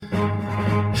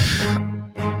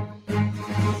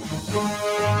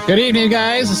Good evening,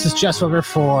 guys. This is Jess Weber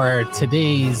for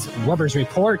today's Weber's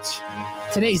Report.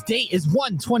 Today's date is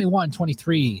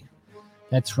 1/21/23.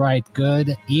 That's right.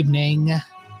 Good evening. It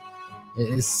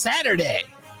is Saturday.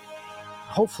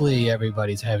 Hopefully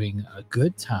everybody's having a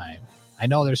good time. I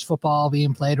know there's football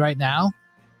being played right now.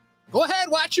 Go ahead,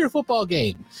 watch your football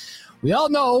game. We all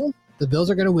know the Bills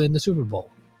are going to win the Super Bowl.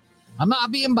 I'm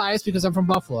not being biased because I'm from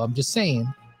Buffalo. I'm just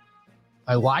saying,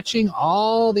 by watching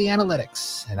all the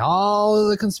analytics and all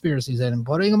the conspiracies and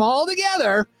putting them all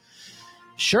together,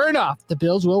 sure enough, the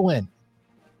Bills will win.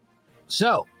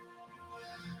 So,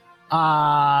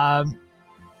 don't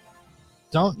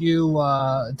you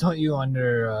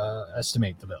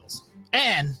underestimate the Bills.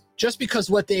 And just because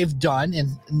what they've done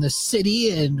in the city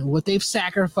and what they've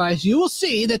sacrificed, you will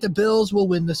see that the Bills will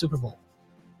win the Super Bowl.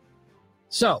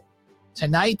 So,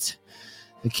 tonight,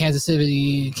 the Kansas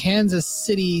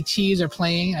City Chiefs are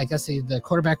playing. I guess the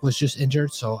quarterback was just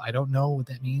injured, so I don't know what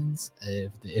that means.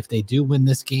 If they do win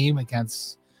this game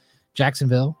against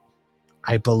Jacksonville,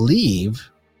 I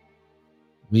believe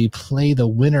we play the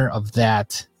winner of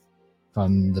that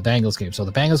from the Bengals game. So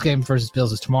the Bengals game versus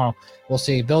Bills is tomorrow. We'll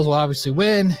see. Bills will obviously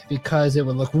win because it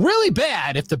would look really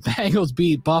bad if the Bengals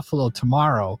beat Buffalo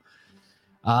tomorrow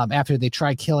after they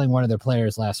tried killing one of their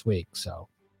players last week. So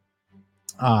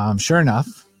sure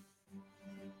enough,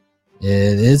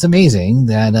 it is amazing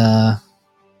that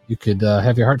you could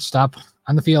have your heart stop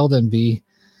on the field and be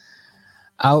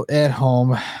out at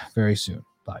home very soon.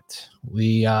 But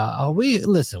we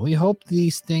listen. We hope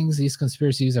these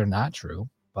conspiracies are not true.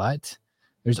 But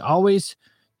there's always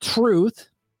truth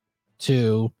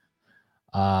to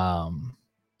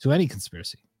any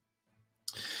conspiracy.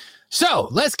 So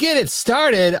let's get it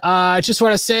started. I just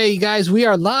want to say, you guys, we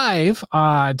are live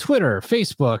on Twitter,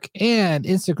 Facebook, and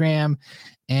Instagram,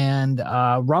 and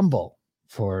Rumble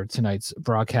for tonight's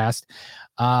broadcast.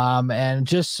 And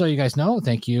just so you guys know,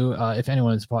 thank you. If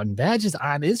anyone's bought badges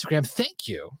on Instagram, thank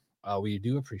you. We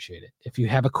do appreciate it. If you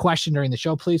have a question during the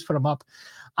show, please put them up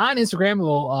on Instagram.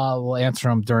 We'll answer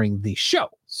them during the show.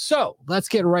 So let's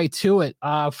get right to it.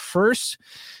 First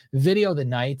video of the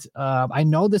night. I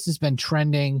know this has been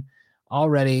trending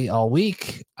already all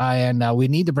week, and we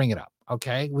need to bring it up.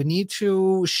 Okay, we need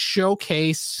to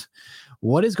showcase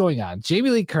what is going on. Jamie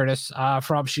Lee Curtis,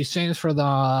 she's famous for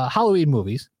the Halloween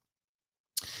movies.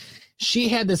 She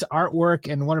had this artwork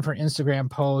in one of her Instagram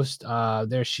posts.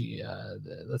 Let's see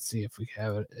if we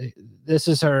have it. This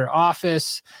is her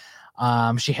office.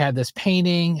 She had this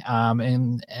painting,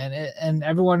 and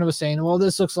everyone was saying, well,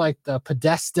 this looks like the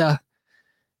Podesta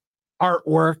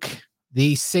artwork,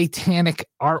 the satanic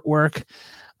artwork.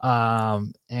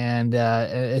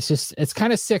 It's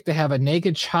kind of sick to have a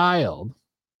naked child.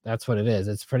 That's what it is.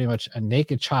 It's pretty much a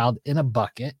naked child in a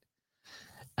bucket.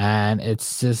 And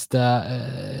it's just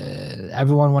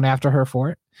everyone went after her for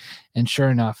it. And sure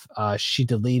enough, she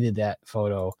deleted that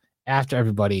photo after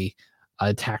everybody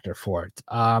attacked her for it.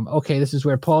 Okay, this is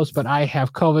weird post, but I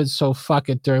have COVID, so fuck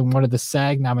it. During one of the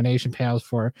SAG nomination panels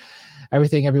for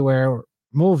Everything Everywhere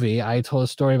movie, I told a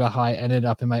story about how I ended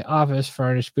up in my office,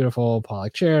 furnished, beautiful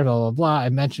Pollock chair, blah, blah, blah. I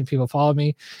mentioned people followed me.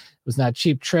 It was not a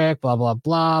cheap trick, blah, blah,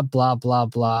 blah, blah, blah,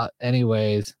 blah.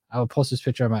 Anyways, I would post this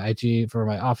picture on my IG for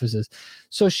my offices.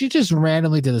 So she just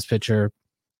randomly did this picture.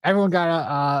 Everyone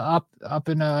got up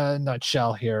in a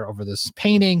nutshell here over this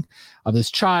painting of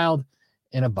this child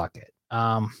in a bucket.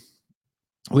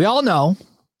 We all know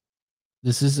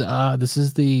this is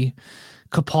the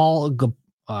cabal,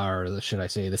 or should I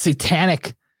say the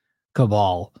satanic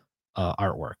cabal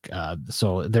artwork.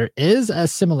 So there is a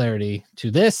similarity to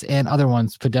this and other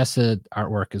ones, Podesta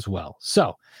artwork as well.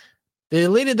 So they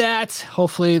deleted that.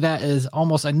 Hopefully that is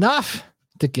almost enough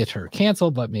to get her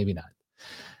canceled, but maybe not.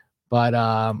 But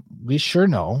we sure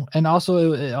know. And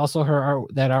also her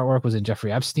that artwork was in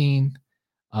Jeffrey Epstein.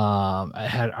 I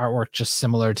had artwork just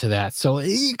similar to that. So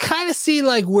you kind of see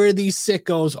like where these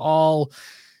sickos all,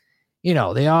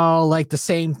 they all like the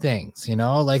same things,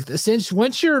 like since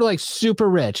once you're like super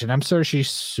rich, and I'm sure she's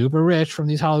super rich from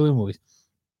these Hollywood movies,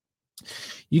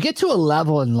 you get to a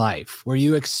level in life where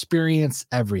you experience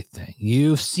everything.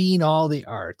 You've seen all the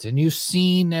art and you've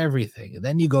seen everything. And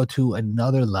then you go to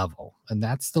another level, and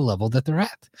that's the level that they're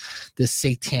at, this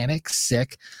satanic,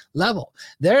 sick level.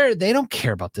 They don't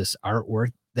care about this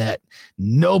artwork that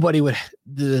nobody would,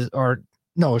 or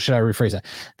no, should I rephrase that?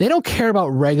 They don't care about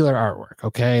regular artwork,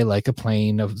 okay? Like a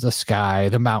plane of the sky,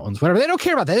 the mountains, whatever. They don't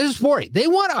care about that. They're just boring. They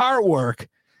want artwork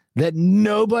that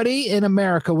nobody in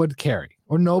America would carry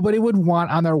or nobody would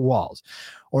want on their walls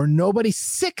or nobody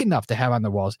sick enough to have on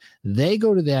their walls, they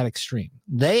go to that extreme.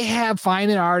 They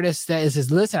find an artist that says,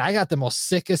 listen, I got the most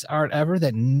sickest art ever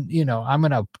that, you know, I'm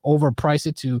going to overprice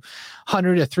it to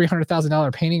 $100,000 to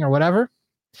 $300,000 painting or whatever.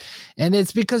 And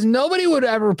it's because nobody would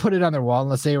ever put it on their wall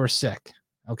unless they were sick.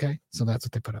 Okay. So that's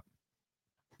what they put up.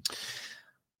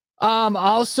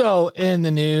 Also in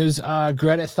the news,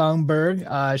 Greta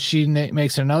Thunberg, she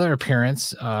makes another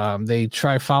appearance. They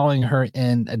try following her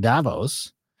in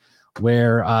Davos,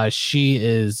 where she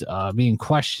is being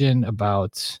questioned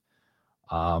about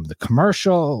the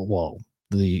commercial, well,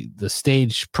 the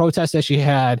stage protest that she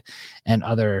had, and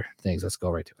other things. Let's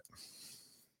go right to it.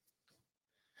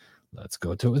 Let's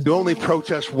go to it. You only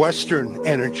protest Western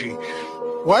energy.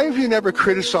 Why have you never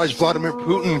criticized Vladimir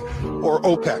Putin or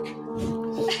OPEC?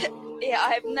 Yeah,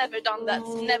 I've never done that.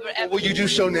 Never, ever. Will you do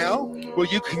so now? Will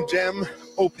you condemn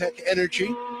OPEC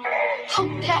energy? How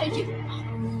dare you?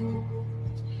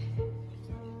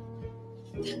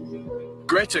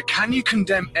 Greta, can you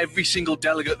condemn every single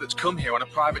delegate that's come here on a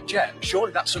private jet?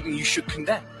 Surely that's something you should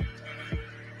condemn.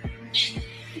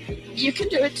 You can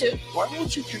do it too. Why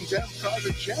won't you condemn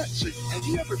private jets? Have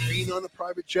you ever been on a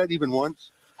private jet even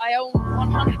once? I own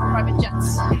 100 private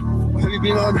jets. Have you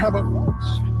been on, how about once?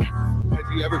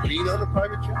 Have you ever been on a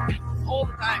private jet? All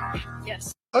the time,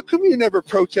 yes. How come you never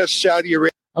protest Saudi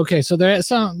Arabia? Okay, so there's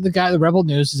the Rebel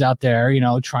News is out there, you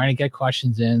know, trying to get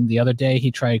questions in. The other day,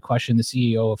 he tried to question the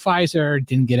CEO of Pfizer,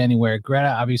 didn't get anywhere. Greta,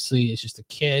 obviously, is just a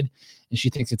kid, and she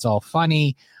thinks it's all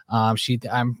funny. I'm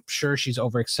sure she's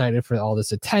overexcited for all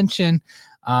this attention.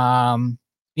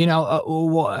 You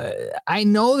know, I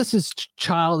know this is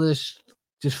childish,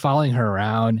 just following her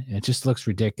around. It just looks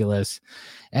ridiculous,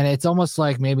 and it's almost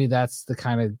like maybe that's the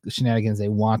kind of shenanigans they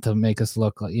want to make us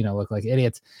look like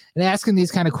idiots. And asking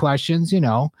these kind of questions, you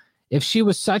know, if she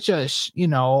was such a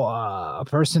a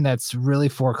person that's really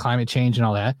for climate change and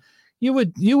all that, you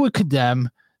would condemn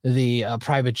the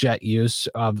private jet use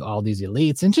of all these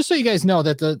elites. And just so you guys know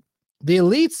that the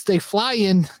elites, they fly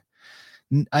in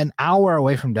an hour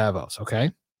away from Davos.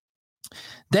 Okay,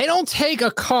 they don't take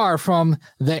a car from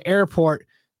the airport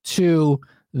to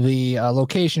the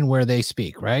location where they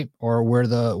speak, right? Or where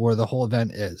the whole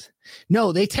event is.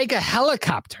 No, they take a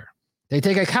helicopter. They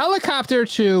take a helicopter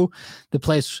to the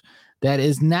place that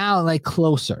is now like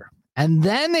closer. And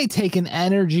then they take an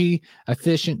energy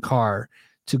efficient car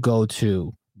to go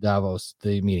to Davos,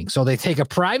 the meeting. So they take a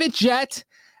private jet,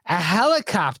 a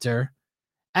helicopter,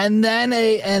 and then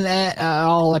an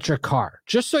all electric car.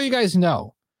 Just so you guys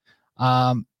know.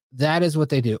 That is what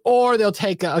they do. Or they'll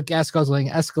take a gas guzzling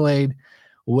Escalade,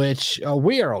 which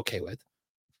we are okay with,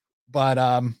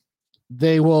 but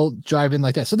they will drive in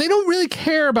like that. So they don't really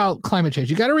care about climate change.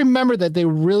 You got to remember that they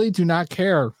really do not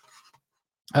care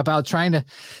about trying to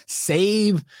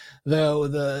save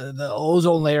the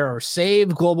ozone layer or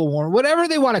save global warming, whatever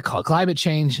they want to call it, climate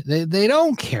change. They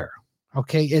don't care.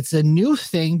 Okay, it's a new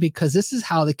thing because this is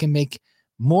how they can make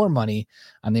more money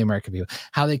on the American people,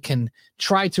 how they can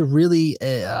try to really,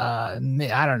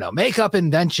 make up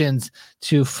inventions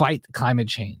to fight climate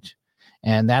change.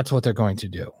 And that's what they're going to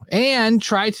do. And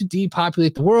try to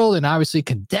depopulate the world and obviously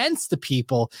condense the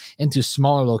people into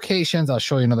smaller locations. I'll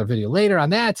show you another video later on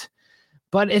that.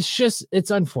 But it's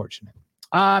unfortunate.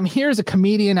 Here's a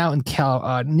comedian out in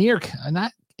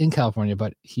not in California,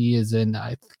 but he is in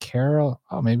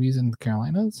maybe he's in the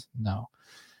Carolinas? No.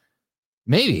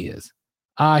 Maybe he is.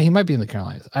 He might be in the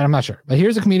Carolinas. I'm not sure. But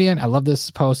here's a comedian. I love this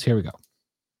post. Here we go.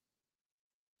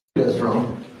 You guys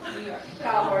from?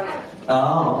 California.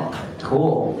 Oh,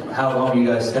 cool. How long are you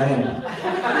guys staying?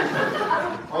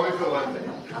 Only for one thing.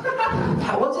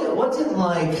 What's it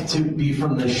like to be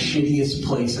from the shittiest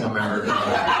place in America?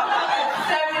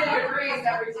 70 degrees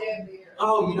every day of the year.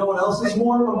 Oh, you know what else is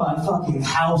warm? My fucking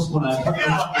house when I put the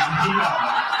fucking heat on.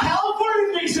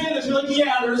 California, they say this, you're like,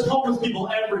 yeah, there's homeless people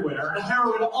everywhere and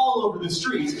heroin all over the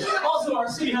streets. Also, our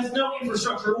city has no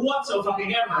infrastructure whatsoever,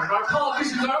 and our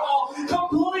politicians are all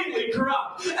completely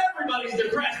corrupt. Everybody's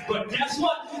depressed, but guess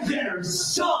what? There's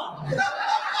sun.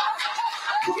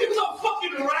 Who gives a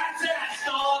fucking rat's ass,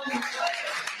 dog?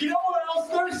 You know what else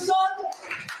there's, son?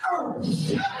 Earth.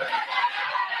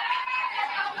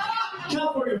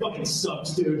 California fucking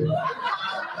sucks, dude.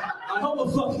 I hope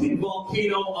a fucking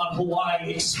volcano on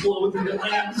Hawaii explodes and it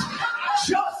lands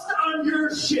just on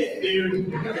your shit,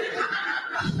 dude.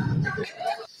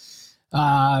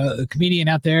 A comedian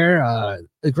out there,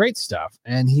 great stuff.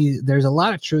 And there's a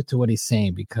lot of truth to what he's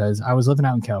saying, because I was living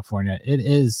out in California. It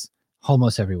is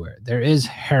homeless everywhere. There is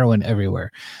heroin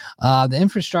everywhere. The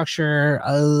infrastructure,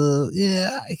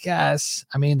 I guess.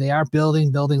 I mean, they are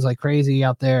building buildings like crazy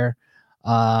out there.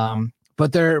 But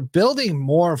but they're building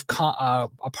more of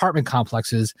apartment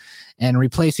complexes and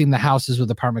replacing the houses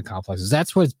with apartment complexes.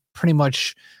 That's what pretty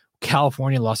much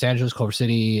California, Los Angeles, Culver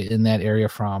City, in that area,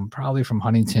 probably from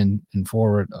Huntington and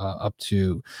forward up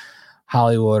to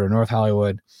Hollywood or North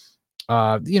Hollywood.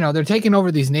 They're taking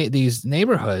over these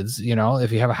neighborhoods.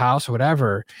 If you have a house or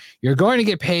whatever, you're going to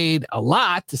get paid a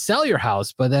lot to sell your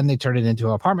house, but then they turn it into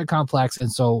an apartment complex.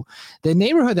 And so the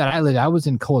neighborhood that I lived, I was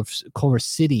in Culver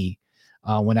City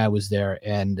when I was there.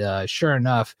 And sure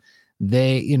enough,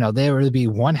 there would be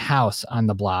one house on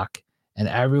the block and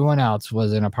everyone else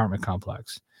was an apartment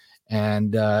complex.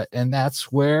 And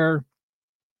that's where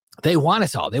they want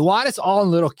us all. They want us all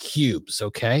in little cubes,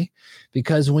 okay?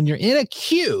 Because when you're in a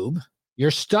cube,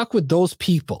 you're stuck with those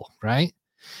people, right?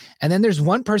 And then there's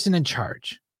one person in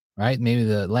charge, right? Maybe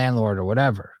the landlord or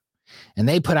whatever. And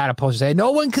they put out a poster saying,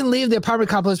 no one can leave the apartment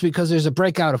complex because there's a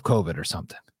breakout of COVID or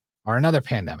something, or another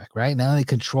pandemic, right? Now they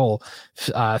control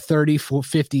 30,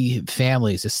 50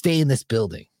 families to stay in this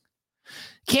building.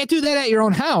 Can't do that at your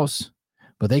own house,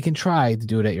 but they can try to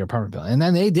do it at your apartment building. And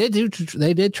then they did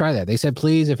try that. They said,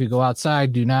 please, if you go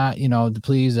outside, do not,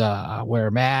 please wear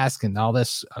a mask and all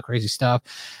this crazy stuff.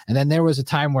 And then there was a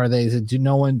time where they said, do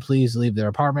no one please leave their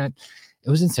apartment. It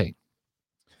was insane.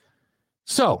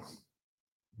 So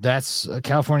that's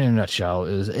California in a nutshell.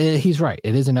 He's right.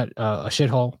 It is a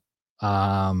shithole.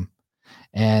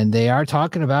 And they are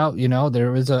talking about,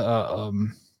 there was a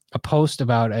post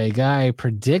about a guy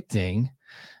predicting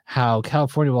how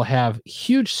California will have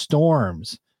huge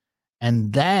storms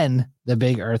and then the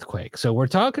big earthquake. So we're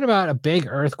talking about a big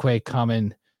earthquake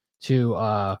coming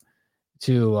to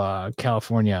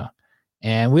California.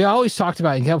 And we always talked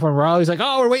about in California, we're always like,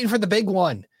 oh, we're waiting for the big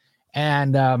one.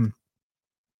 And,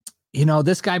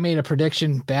 this guy made a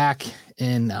prediction back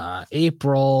in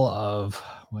April of,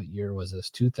 what year was this?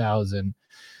 2000.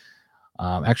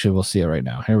 Actually, we'll see it right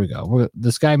now. Here we go.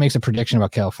 This guy makes a prediction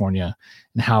about California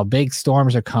and how big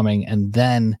storms are coming. And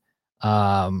then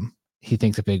he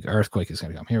thinks a big earthquake is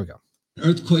going to come. Here we go.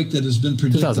 Earthquake that has been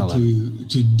predicted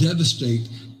to devastate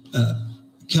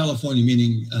California,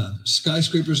 meaning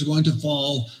skyscrapers are going to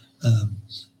fall.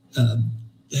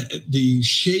 The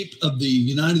shape of the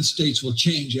United States will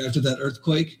change after that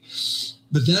earthquake,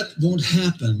 but that won't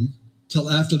happen till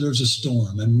after there's a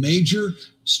storm. A major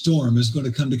storm is going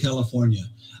to come to California.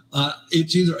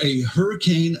 It's either a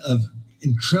hurricane of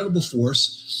incredible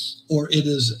force or it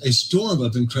is a storm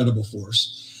of incredible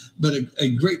force. But a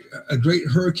great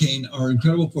hurricane or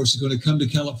incredible force is going to come to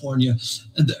California,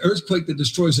 and the earthquake that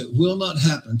destroys it will not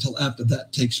happen until after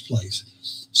that takes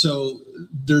place. So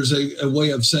there's a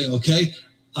way of saying, okay,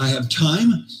 I have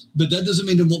time, but that doesn't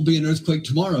mean there won't be an earthquake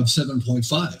tomorrow of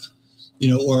 7.5.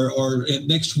 Or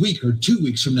next week or 2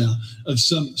 weeks from now of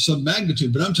some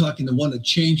magnitude. But I'm talking the one that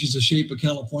changes the shape of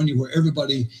California, where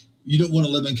you don't want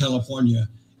to live in California,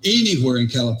 anywhere in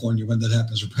California when that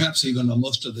happens, or perhaps even on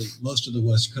most of the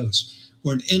West Coast,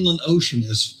 where an inland ocean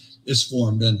is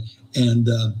formed and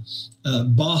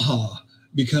Baja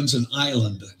becomes an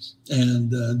island,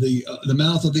 and the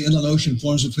mouth of the inland ocean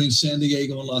forms between San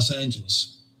Diego and Los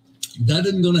Angeles. That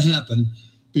isn't going to happen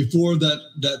before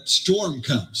that storm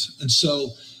comes. And so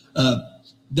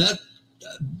that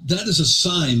is a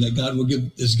sign that God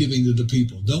is giving to the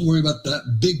people. Don't worry about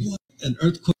that big one, an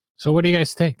earthquake. So what do you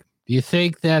guys think? Do you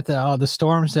think that the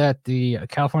storms that the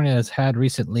California has had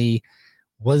recently,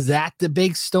 was that the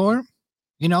big storm?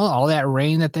 All that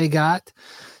rain that they got,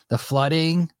 the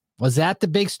flooding, was that the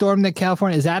big storm that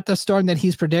California, is that the storm that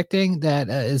he's predicting that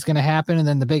is going to happen, and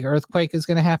then the big earthquake is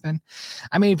going to happen?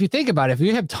 I mean, if you think about it, if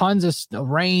you have tons of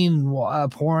rain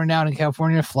pouring out in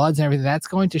California, floods and everything, that's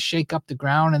going to shake up the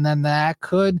ground, and then that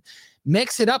could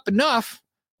mix it up enough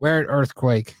where an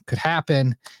earthquake could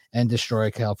happen and destroy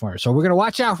California. So we're going to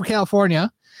watch out for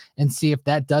California and see if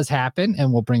that does happen,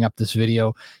 and we'll bring up this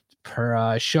video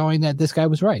showing that this guy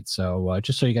was right. So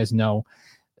just so you guys know,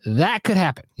 that could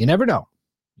happen. You never know.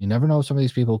 You never know if some of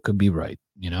these people could be right.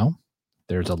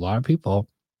 There's a lot of people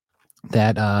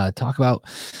that talk about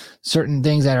certain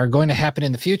things that are going to happen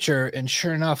in the future. And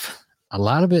sure enough, a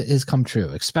lot of it has come true,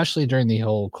 especially during the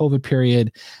whole COVID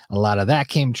period. A lot of that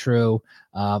came true.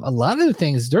 A lot of the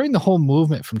things during the whole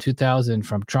movement from 2000,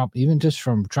 from Trump, even just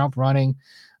from Trump running,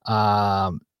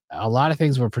 a lot of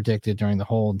things were predicted during the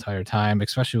whole entire time,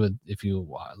 especially if you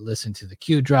listen to the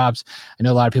Q drops. I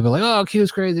know a lot of people are like, oh, Q's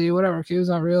crazy, whatever, Q's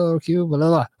not real, or Q, blah, blah,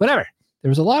 blah, whatever. There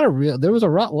was a lot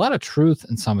of truth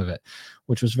in some of it,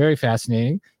 which was very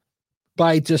fascinating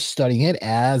by just studying it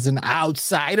as an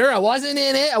outsider. I wasn't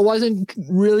in it. I wasn't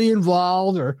really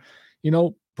involved or,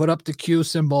 put up the Q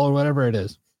symbol or whatever it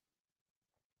is.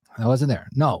 I wasn't there.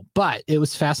 No, but it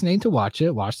was fascinating to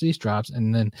watch these drops,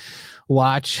 and then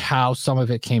watch how some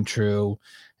of it came true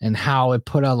and how it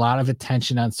put a lot of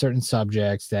attention on certain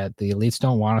subjects that the elites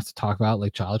don't want us to talk about,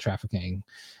 like child trafficking,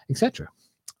 etc.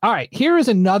 All right, here is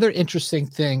another interesting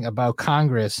thing about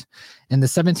Congress in the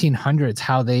 1700s,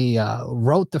 how they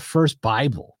wrote the first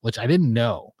Bible, which I didn't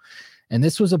know. And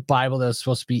this was a Bible that was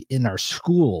supposed to be in our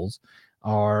schools,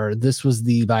 or this was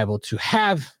the Bible to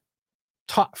have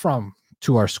taught from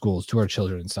to our schools, to our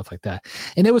children and stuff like that.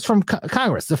 And it was from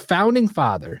Congress. The founding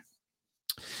father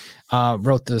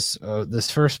wrote this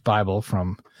first Bible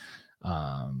from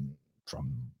the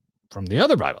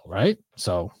other Bible, right?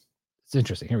 So it's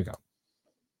interesting. Here we go.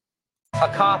 A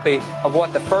copy of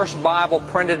what the first Bible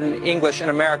printed in English in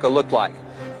America looked like.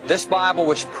 This Bible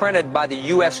was printed by the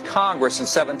U.S. Congress in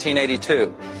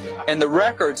 1782. In the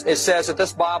records, it says that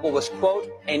this Bible was,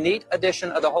 quote, a neat edition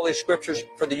of the Holy Scriptures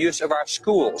for the use of our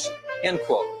schools, end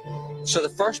quote. So the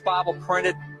first Bible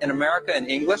printed in America in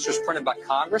English was printed by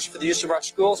Congress for the use of our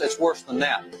schools. It's worse than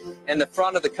that. In the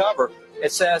front of the cover,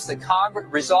 it says that Congress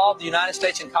resolved the United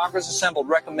States and Congress assembled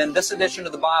recommend this edition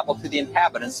of the Bible to the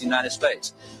inhabitants of the United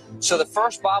States. So the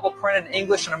first Bible printed in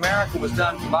English in America was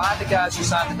done by the guys who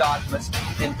signed the documents,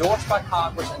 endorsed by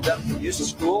Congress, and done for use of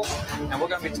schools. And we're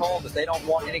going to be told that they don't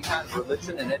want any kind of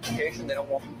religion and education. They don't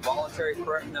want voluntary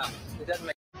prayer. No, it doesn't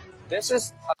make. This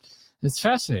is. It's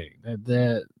fascinating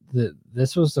that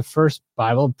this was the first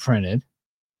Bible printed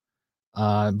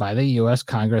by the U.S.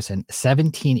 Congress in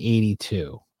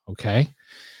 1782. Okay,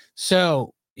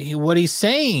 so what he's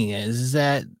saying is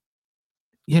that,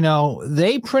 you know,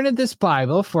 they printed this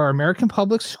Bible for American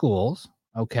public schools.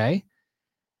 Okay,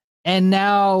 and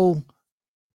now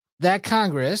that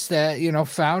Congress that, you know,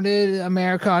 founded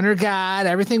America under God,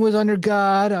 everything was under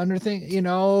God,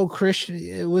 Christian.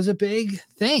 It was a big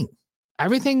thing.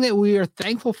 Everything that we are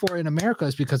thankful for in America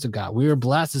is because of God. We are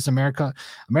blessed as America.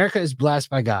 America is blessed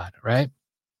by God, right?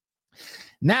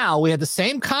 Now we have the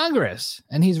same Congress,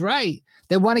 and he's right.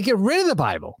 They want to get rid of the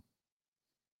Bible.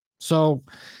 So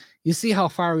you see how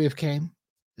far we've came,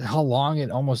 how long it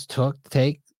almost took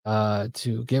to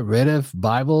get rid of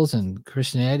Bibles and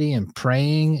Christianity and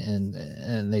praying,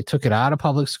 and they took it out of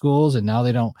public schools, and now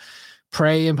they don't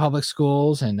pray in public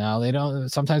schools, and now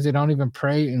sometimes they don't even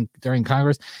pray during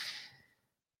Congress.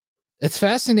 It's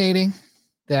fascinating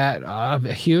that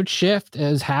a huge shift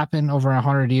has happened over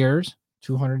 100 years,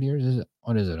 200 years.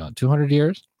 What is it on 200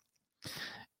 years?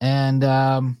 And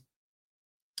now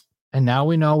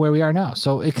we know where we are now.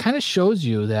 So it kind of shows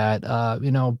you that,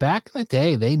 back in the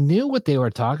day, they knew what they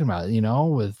were talking about,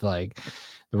 with like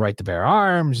the right to bear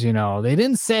arms. They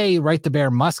didn't say right to bear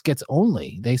muskets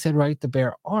only. They said right to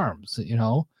bear arms,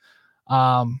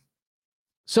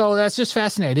 So that's just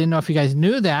fascinating. I didn't know if you guys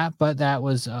knew that, but that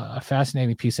was a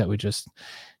fascinating piece that we just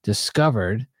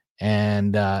discovered.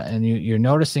 And you're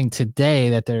noticing today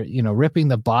that they're, ripping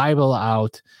the Bible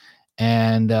out,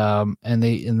 and they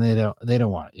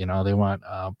don't want it.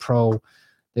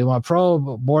 They want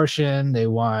pro-abortion. They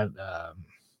want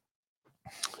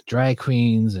drag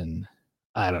queens, and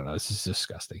I don't know. This is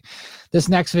disgusting. This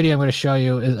next video I'm going to show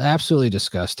you is absolutely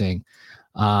disgusting.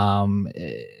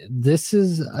 This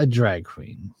is a drag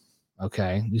queen.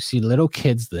 Okay, you see little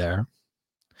kids there.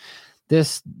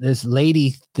 This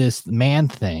lady, this man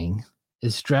thing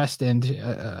is dressed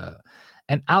into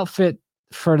an outfit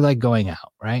for like going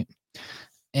out, right?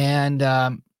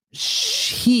 And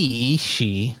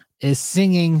she is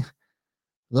singing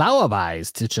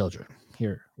lullabies to children.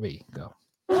 Here we go.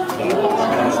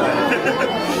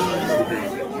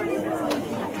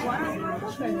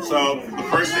 So the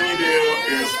first thing you do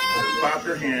is clap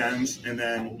your hands, and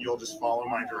then you'll just follow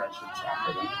my directions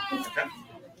after that. Okay?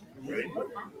 Ready?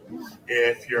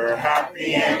 If you're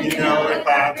happy and you know it,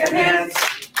 clap your hands.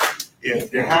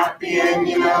 If you're happy and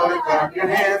you know it, clap your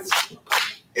hands.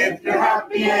 If you're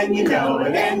happy and you know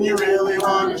it, and you really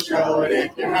want to show it.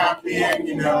 If you're happy and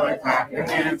you know it, clap your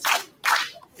hands.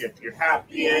 If you're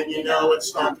happy and you know it,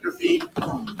 stomp your feet.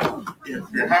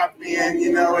 If you're happy and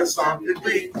you know it, stomp your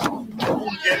feet.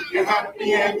 If you're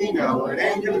happy and you know it,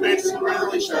 and your face can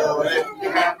really show it. If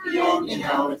you're happy and you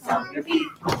know it, stomp your feet.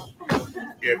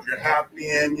 If you're happy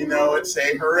and you know it,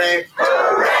 say hooray.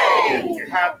 Hooray! If you're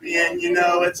happy and you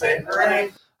know it, say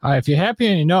hooray. All right, if you're happy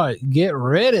and you know it, get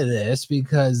rid of this,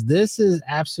 because this is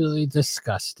absolutely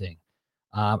disgusting.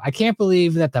 I can't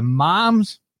believe that the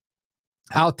moms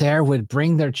out there would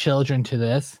bring their children to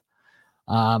this.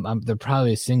 They're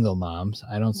probably single moms.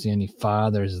 I don't see any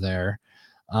fathers there.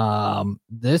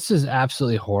 This is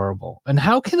absolutely horrible. And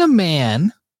how can a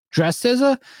man dressed as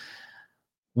a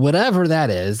whatever that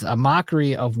is, a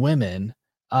mockery of women,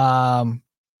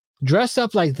 dressed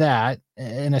up like that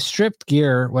in a stripped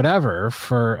gear, whatever,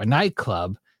 for a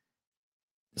nightclub,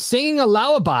 singing a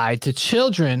lullaby to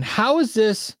children. How is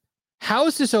this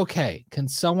okay? Can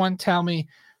someone tell me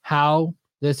how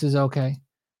this is okay?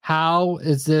 How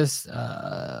is this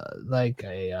how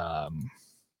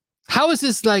is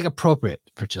this like appropriate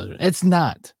for children? It's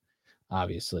not,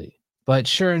 obviously, but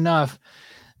sure enough,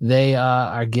 they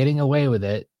are getting away with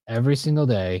it every single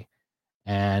day.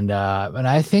 And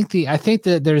I think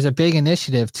that there's a big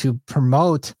initiative to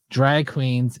promote drag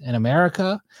queens in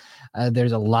America.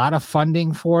 There's a lot of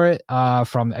funding for it,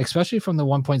 especially from the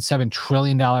 $1.7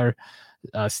 trillion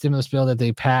stimulus bill that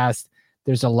they passed.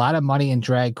 There's a lot of money in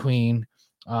drag queen.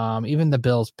 Even the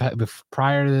bills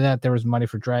prior to that, there was money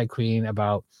for drag queen,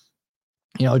 about,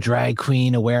 drag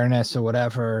queen awareness or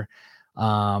whatever.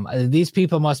 These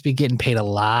people must be getting paid a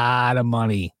lot of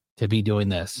money to be doing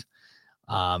this.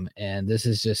 And this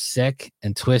is just sick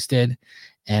and twisted,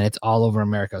 and it's all over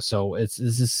America. So this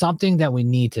is something that we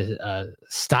need to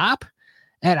stop.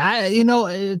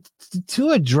 And to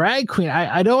a drag queen,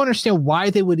 I don't understand why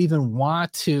they would even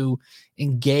want to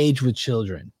engage with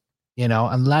children,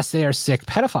 unless they are sick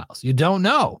pedophiles. You don't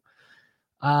know.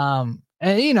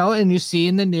 And you see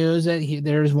in the news that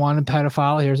there's one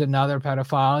pedophile, here's another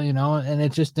pedophile, and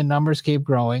it just, the numbers keep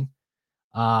growing.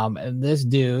 And this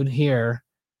dude here,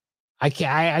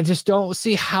 I just don't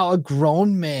see how a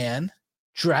grown man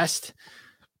dressed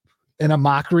in a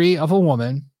mockery of a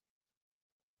woman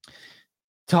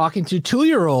talking to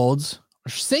 2-year-olds or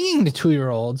singing to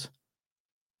 2-year-olds.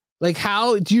 Like,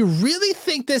 how do you really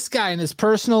think this guy in his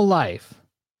personal life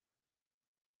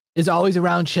is always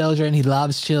around children? He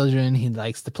loves children. He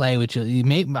likes to play with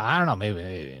children. I don't know.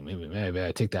 Maybe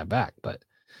I take that back. But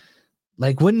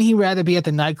like, wouldn't he rather be at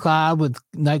the nightclub with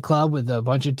a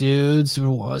bunch of dudes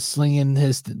who are slinging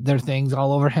their things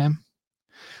all over him?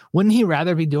 Wouldn't he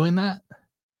rather be doing that?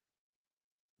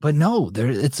 But no,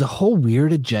 it's a whole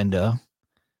weird agenda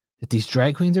that these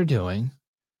drag queens are doing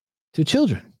to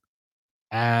children.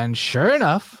 And sure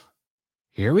enough,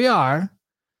 here we are.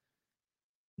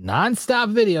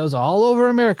 Nonstop videos all over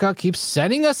America. Keep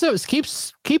sending us those.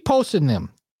 Keep posting them,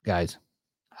 guys.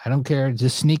 I don't care.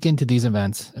 Just sneak into these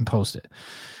events and post it.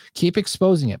 Keep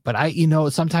exposing it. But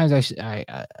sometimes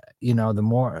the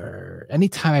more,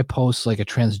 anytime I post like a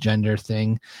transgender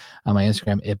thing on my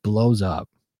Instagram, it blows up.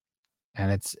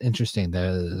 And it's interesting.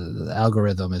 The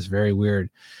algorithm is very weird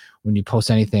when you post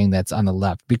anything that's on the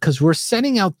left, because we're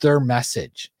sending out their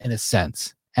message in a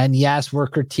sense. And yes, we're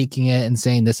critiquing it and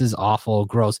saying this is awful,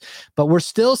 gross, but we're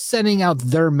still sending out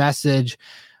their message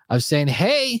of saying,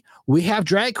 hey, we have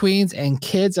drag queens and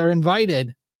kids are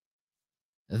invited.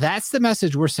 That's the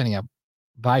message we're sending out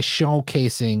by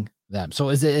showcasing them. So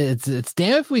it's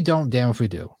damn if we don't, damn if we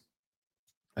do.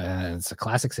 It's a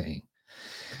classic saying.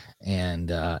 And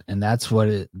that's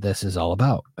what this is all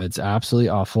about. It's absolutely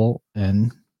awful,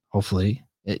 and hopefully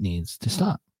it needs to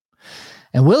stop.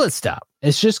 And will it stop?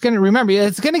 It's just going to, remember,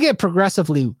 it's going to get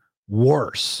progressively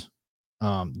worse.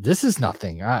 This is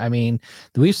nothing. I mean,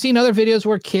 we've seen other videos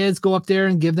where kids go up there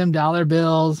and give them dollar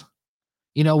bills.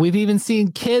 We've even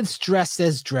seen kids dressed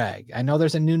as drag. I know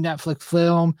there's a new Netflix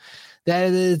film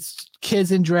that is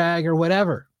kids in drag or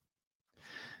whatever.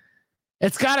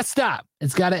 It's got to stop.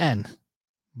 It's got to end.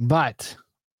 But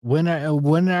when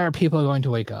are people going to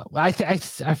wake up? I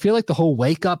feel like the whole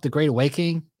wake up, the Great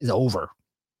Awakening, is over,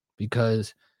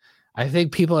 because I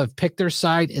think people have picked their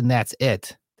side and that's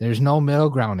it. There's no middle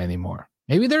ground anymore.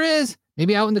 Maybe there is.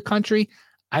 Maybe out in the country.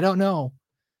 I don't know.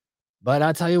 But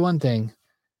I'll tell you one thing.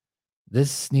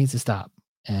 This needs to stop.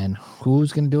 And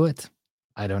who's going to do it?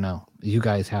 I don't know. You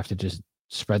guys have to just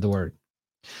spread the word.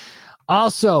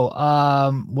 Also,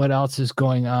 what else is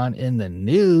going on in the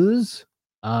news?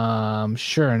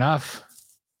 Sure enough,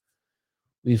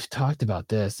 we've talked about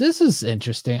this. This is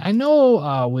interesting. I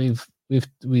know we've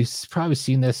probably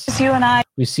seen this. You and I.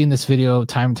 We've seen this video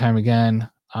time and time again.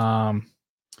 I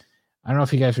don't know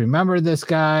if you guys remember this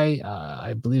guy.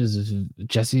 I believe it's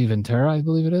Jesse Ventura. I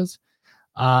believe it is.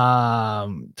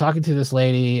 Talking to this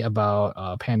lady about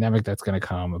a pandemic that's going to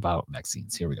come, about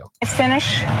vaccines. Here we go. I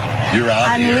finish. You're out.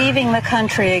 I'm leaving the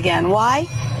country again. Why?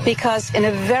 Because in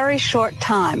a very short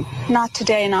time, not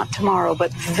today, not tomorrow,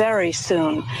 but very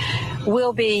soon,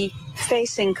 we'll be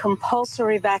facing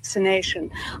compulsory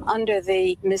vaccination under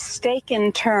the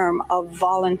mistaken term of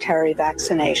voluntary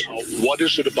vaccination. What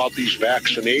is it about these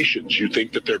vaccinations? You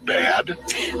think that they're bad?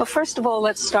 Well, first of all,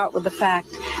 let's start with the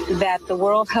fact that the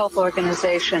World Health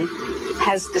Organization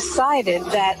has decided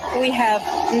that we have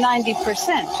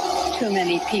 90% too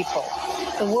many people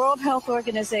The World Health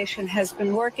Organization has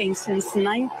been working since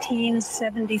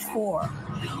 1974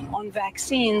 on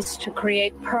vaccines to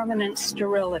create permanent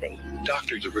sterility.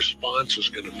 Doctor, the response is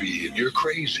going to be, you're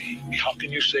crazy. How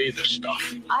can you say this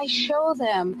stuff? I show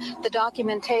them the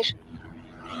documentation.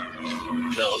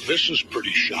 Now, this is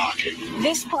pretty shocking.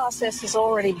 This process has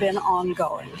already been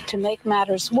ongoing. To make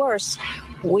matters worse,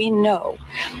 we know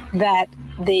that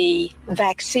the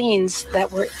vaccines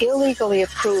that were illegally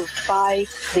approved by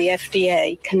the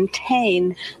FDA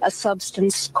contain a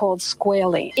substance called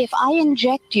squalene. If I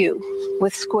inject you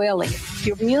with squalene,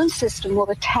 your immune system will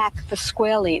attack the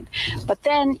squalene, but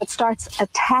then it starts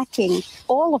attacking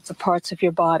all of the parts of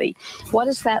your body. What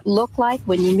does that look like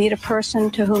when you meet a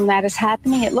person to whom that is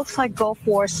happening? It looks like Gulf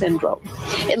War syndrome.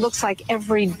 It looks like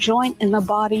every joint in the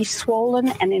body swollen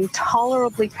and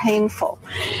intolerably painful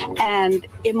and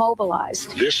immobilized.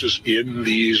 This is in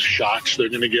these shots they're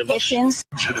going to give us? It's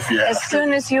in. As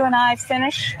soon as you and I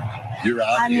finish, you're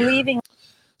out I'm here. leaving.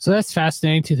 So that's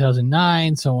fascinating.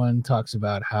 2009, someone talks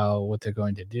about what they're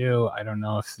going to do. I don't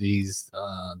know if these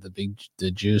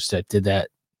the juice that did that,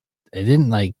 it didn't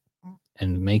like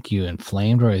and make you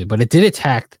inflamed, but it did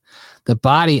attack the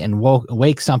body and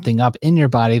wake something up in your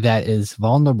body that is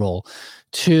vulnerable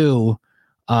to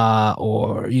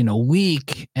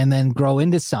weak and then grow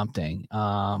into something.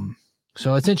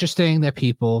 So it's interesting that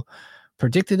people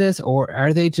predicted this, or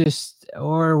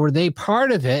were they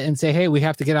part of it and say, hey, we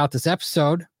have to get out this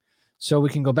episode so we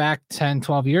can go back 10,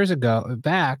 12 years ago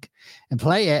back and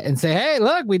play it and say, hey,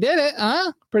 look, we did it.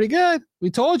 Pretty good. We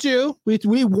told you,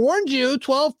 we warned you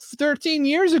 12, 13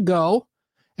 years ago.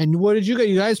 And what did you get?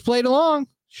 You guys played along.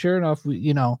 Sure enough,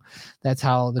 that's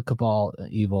how the cabal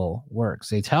evil works.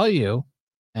 They tell you,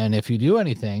 and if you do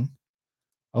anything,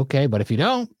 okay, but if you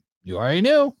don't, you already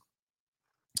knew.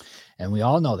 And we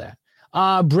all know that.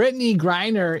 Brittany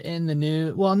Griner in the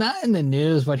news. Well, not in the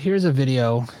news, but here's a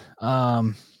video.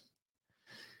 Brittany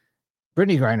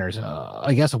Griner's,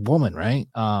 I guess, a woman, right?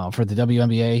 For the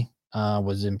WNBA,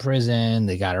 was in prison.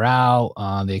 They got her out.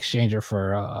 They exchanged her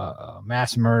for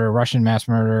mass murder, Russian mass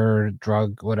murder,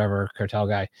 drug, whatever, cartel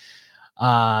guy,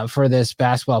 for this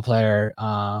basketball player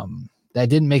that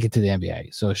didn't make it to the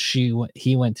NBA. So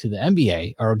he went to the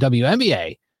NBA or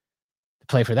WNBA to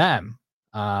play for them.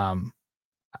 I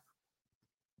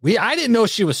didn't know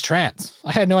she was trans.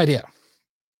 I had no idea.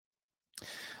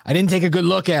 I didn't take a good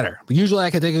look at her. But usually I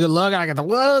could take a good look. I got the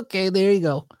look. Okay, there you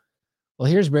go. Well,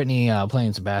 here's Brittany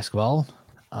playing some basketball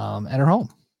at her home.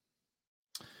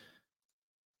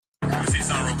 See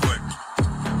something real quick.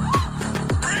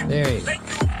 There you go.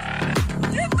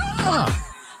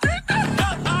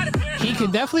 He can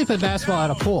definitely play basketball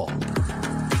at a pool.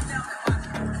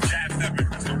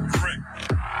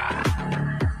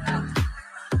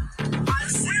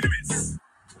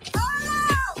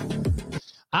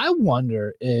 I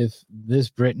wonder if this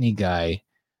Brittany guy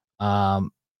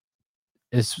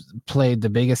is played the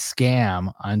biggest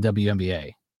scam on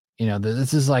WNBA.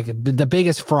 This is like the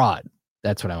biggest fraud.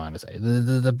 That's what I want to say.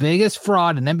 The biggest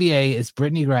fraud in NBA is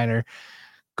Brittany Griner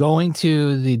going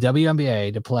to the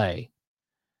WNBA to play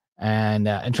and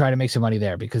try to make some money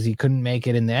there because he couldn't make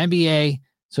it in the NBA,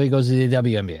 so he goes to the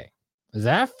WNBA. Is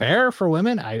that fair for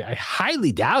women? I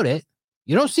highly doubt it.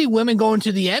 You don't see women going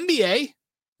to the NBA.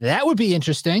 That would be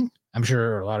interesting. I'm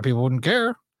sure a lot of people wouldn't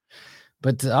care.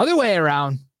 But the other way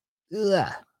around, so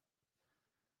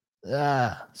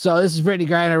this is Brittany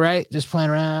Griner, right? Just playing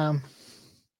around.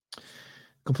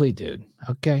 Complete dude.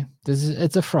 Okay.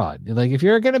 It's a fraud. Like if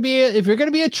you're gonna be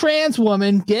a trans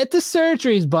woman, get the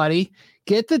surgeries, buddy.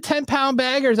 Get the 10-pound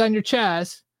baggers on your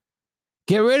chest.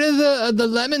 Get rid of the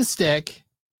lemon stick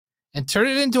and turn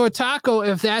it into a taco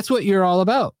if that's what you're all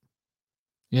about.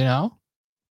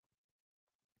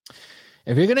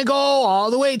 If you're going to go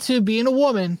all the way to being a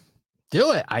woman,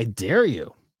 do it. I dare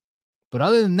you. But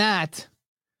other than that,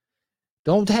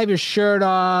 don't have your shirt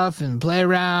off and play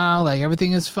around like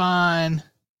everything is fine.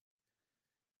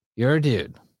 You're a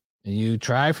dude. And you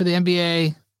try for the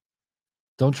NBA.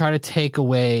 Don't try to take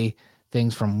away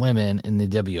things from women in the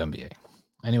WNBA.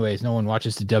 Anyways, no one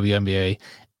watches the WNBA.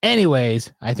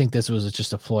 Anyways, I think this was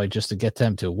just a ploy just to get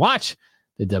them to watch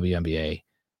the WNBA.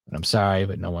 But I'm sorry,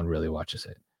 but no one really watches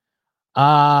it.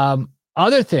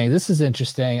 Other thing, this is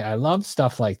interesting. I love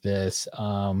stuff like this.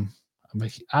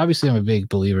 Obviously I'm a big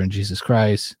believer in Jesus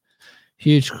Christ.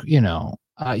 Huge,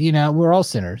 we're all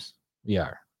sinners. We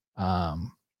are.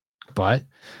 But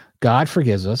God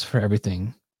forgives us for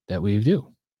everything that we do,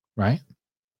 right?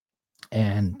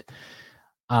 And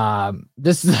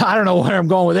this is, I don't know where I'm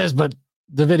going with this, but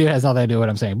the video has nothing to do with what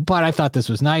I'm saying. But I thought this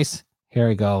was nice. Here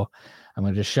we go. I'm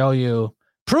going to just show you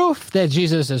proof that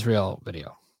Jesus is real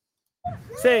video.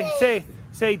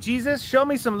 Say, Jesus, show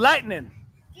me some lightning.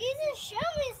 Jesus, show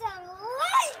me some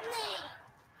lightning.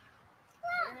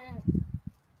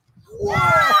 Whoa!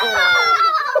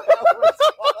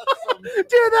 Dude,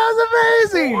 that was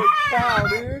amazing. Wow,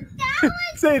 dude.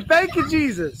 Say, thank you,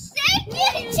 Jesus. Thank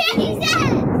you, Jesus.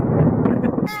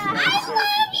 I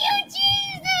love you,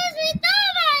 Jesus, with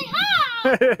all my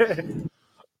heart.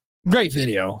 Great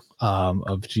video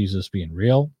of Jesus being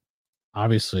real.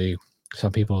 Obviously,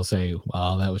 some people say,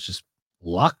 well, that was just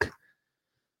luck.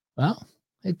 Well,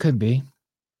 it could be,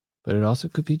 but it also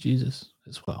could be Jesus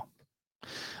as well.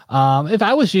 If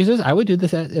I was Jesus, I would do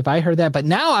this if I heard that. But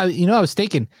now, I was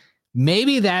thinking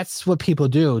maybe that's what people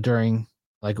do during,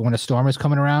 like, when a storm is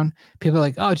coming around. People are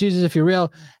like, oh, Jesus, if you're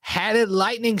real, had it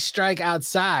lightning strike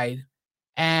outside.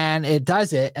 And it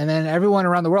does it, and then everyone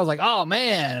around the world is like, "Oh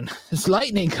man, it's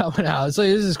lightning coming out! So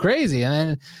this is crazy." And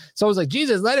then someone's like,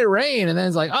 "Jesus, let it rain!" And then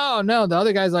it's like, "Oh no!" The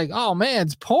other guy's like, "Oh man,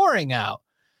 it's pouring out!"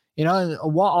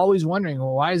 Always wondering,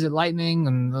 well, why is it lightning,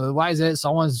 and why is it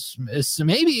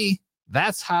maybe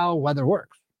that's how weather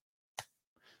works.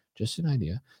 Just an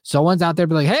idea. Someone's out there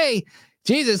be like, "Hey,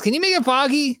 Jesus, can you make it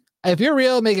foggy? If you're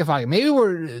real, make it foggy." Maybe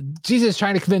Jesus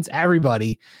trying to convince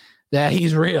everybody that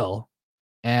he's real.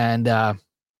 And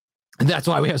that's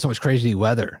why we have so much crazy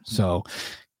weather. So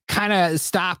kind of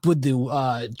stop with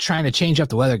the trying to change up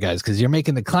the weather, guys, because you're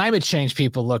making the climate change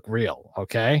people look real.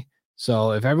 Okay.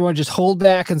 So if everyone just hold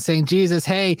back and saying, Jesus,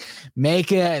 hey,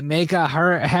 have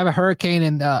a hurricane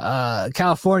in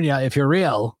California if you're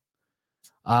real.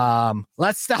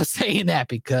 Let's stop saying that,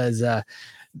 because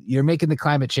you're making the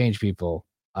climate change people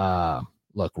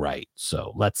look right.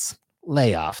 So let's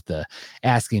lay off the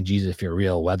asking Jesus if you're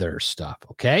real weather stuff.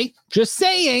 Okay. Just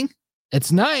saying,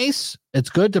 it's nice.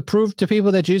 It's good to prove to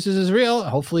people that Jesus is real.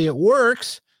 Hopefully it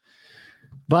works,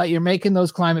 but you're making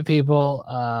those climate people,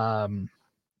 other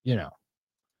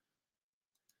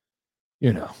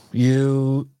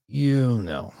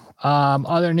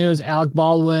news, Alec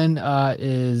Baldwin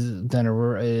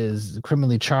is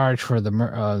criminally charged for the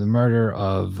murder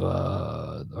of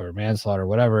or manslaughter,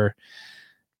 whatever.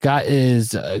 Got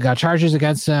charges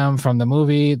against him from the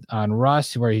movie on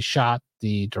Rust, where he shot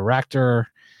the director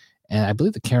and I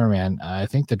believe the cameraman. I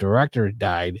think the director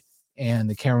died and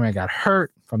the cameraman got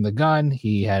hurt from the gun.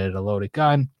 He had a loaded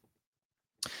gun.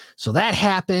 So that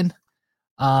happened.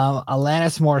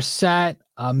 Alanis Morissette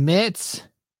admits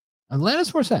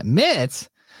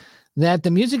that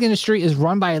the music industry is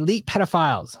run by elite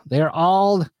pedophiles. They are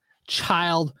all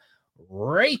child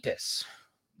rapists.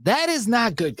 That is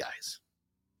not good, guys.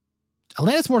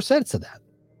 Alanis Morissette said that.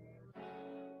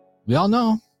 We all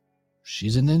know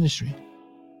she's in the industry.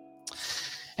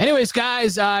 Anyways,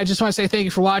 guys, I just want to say thank you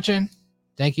for watching.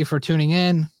 Thank you for tuning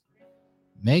in.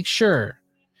 Make sure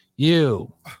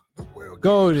you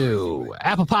go to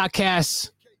Apple Podcasts,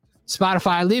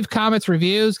 Spotify, leave comments,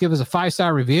 reviews, give us a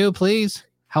 5-star review, please.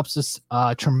 Helps us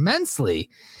tremendously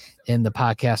in the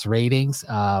podcast ratings.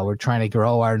 We're trying to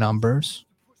grow our numbers,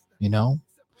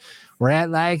 We're at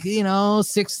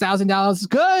 $6,000 is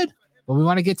good, but we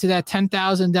want to get to that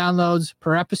 10,000 downloads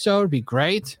per episode. It'd be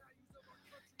great.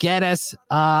 Get us,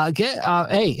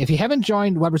 hey, if you haven't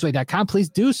joined WebersWay.com, please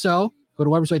do so. Go to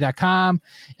WebersWay.com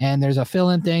and there's a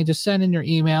fill-in thing. Just send in your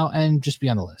email and just be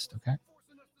on the list. Okay.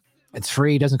 It's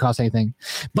free. Doesn't cost anything.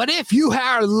 But if you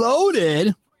are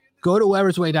loaded, go to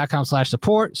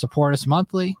WebersWay.com/support. Support us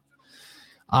monthly.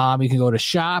 You can go to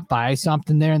shop, buy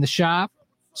something there in the shop.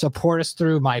 Support us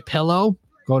through MyPillow.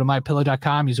 Go to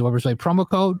MyPillow.com. Use the Weber's Way promo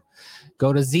code.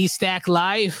 Go to Z-Stack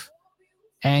Life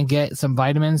and get some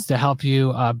vitamins to help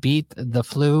you beat the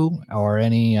flu or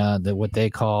any what they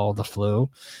call the flu.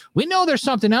 We know there's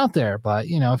something out there, but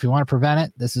if you want to prevent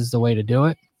it, this is the way to do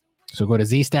it. So go to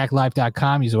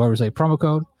ZStackLife.com. Use the Weber's Way promo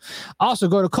code. Also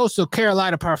go to Coastal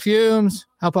Carolina Perfumes.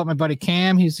 Help out my buddy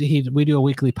Cam. We do a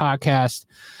weekly podcast.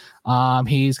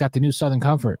 He's got the new Southern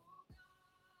Comfort.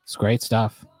 It's great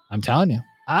stuff. I'm telling you.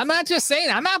 I'm not just saying.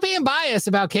 I'm not being biased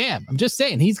about Cam. I'm just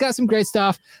saying he's got some great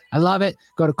stuff. I love it.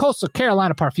 Go to Coastal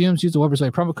Carolina Perfumes. Use the Weber's Way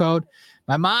promo code.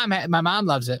 My mom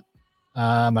loves it.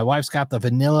 My wife's got the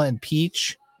vanilla and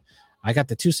peach. I got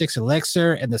the 2-6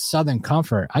 elixir and the Southern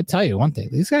Comfort. I tell you one thing.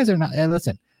 These guys are not.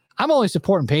 Listen, I'm only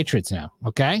supporting Patriots now.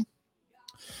 Okay. I'm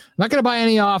not going to buy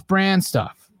any off-brand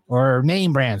stuff or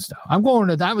name brand stuff. I'm going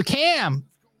to Cam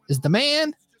is the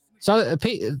man. So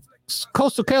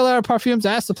Coastal Carolina Perfumes,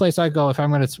 that's the place I go if I'm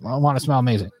going to want to smell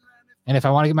amazing. And if I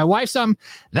want to get my wife some,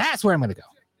 that's where I'm going to go.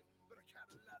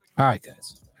 All right,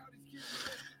 guys.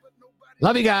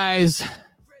 Love you guys.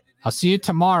 I'll see you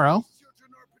tomorrow.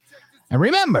 And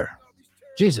remember,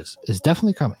 Jesus is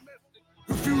definitely coming.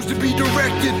 Refuse to be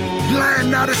directed.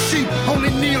 Lying out of sheep, only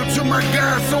kneel to my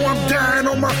God, so I'm dying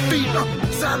on my feet.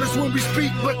 Silence when we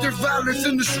speak, but there's violence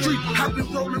in the street. I've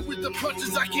been rolling with the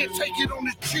punches, I can't take it on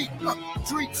the cheek.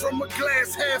 Drink from a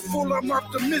glass half full, I'm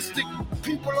optimistic.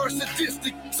 People are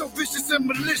sadistic, so vicious and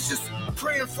malicious.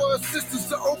 Praying for assistance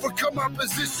to overcome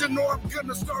opposition, or I'm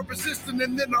gonna start resisting,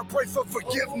 and then I'll pray for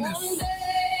forgiveness. One day,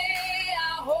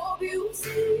 I hope you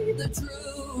see the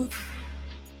truth.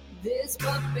 This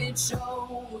puppet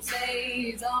show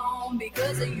stays on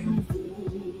because of you.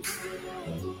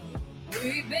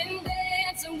 We've been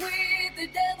dancing with the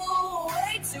devil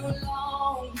way too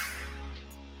long.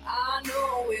 I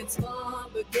know it's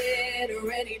fun, but get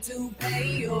ready to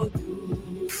pay your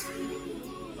dues.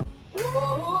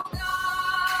 Oh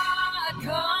God,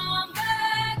 come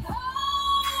back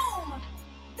home.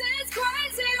 This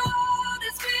crazy world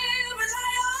is filled with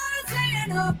liars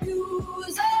and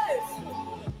abuse.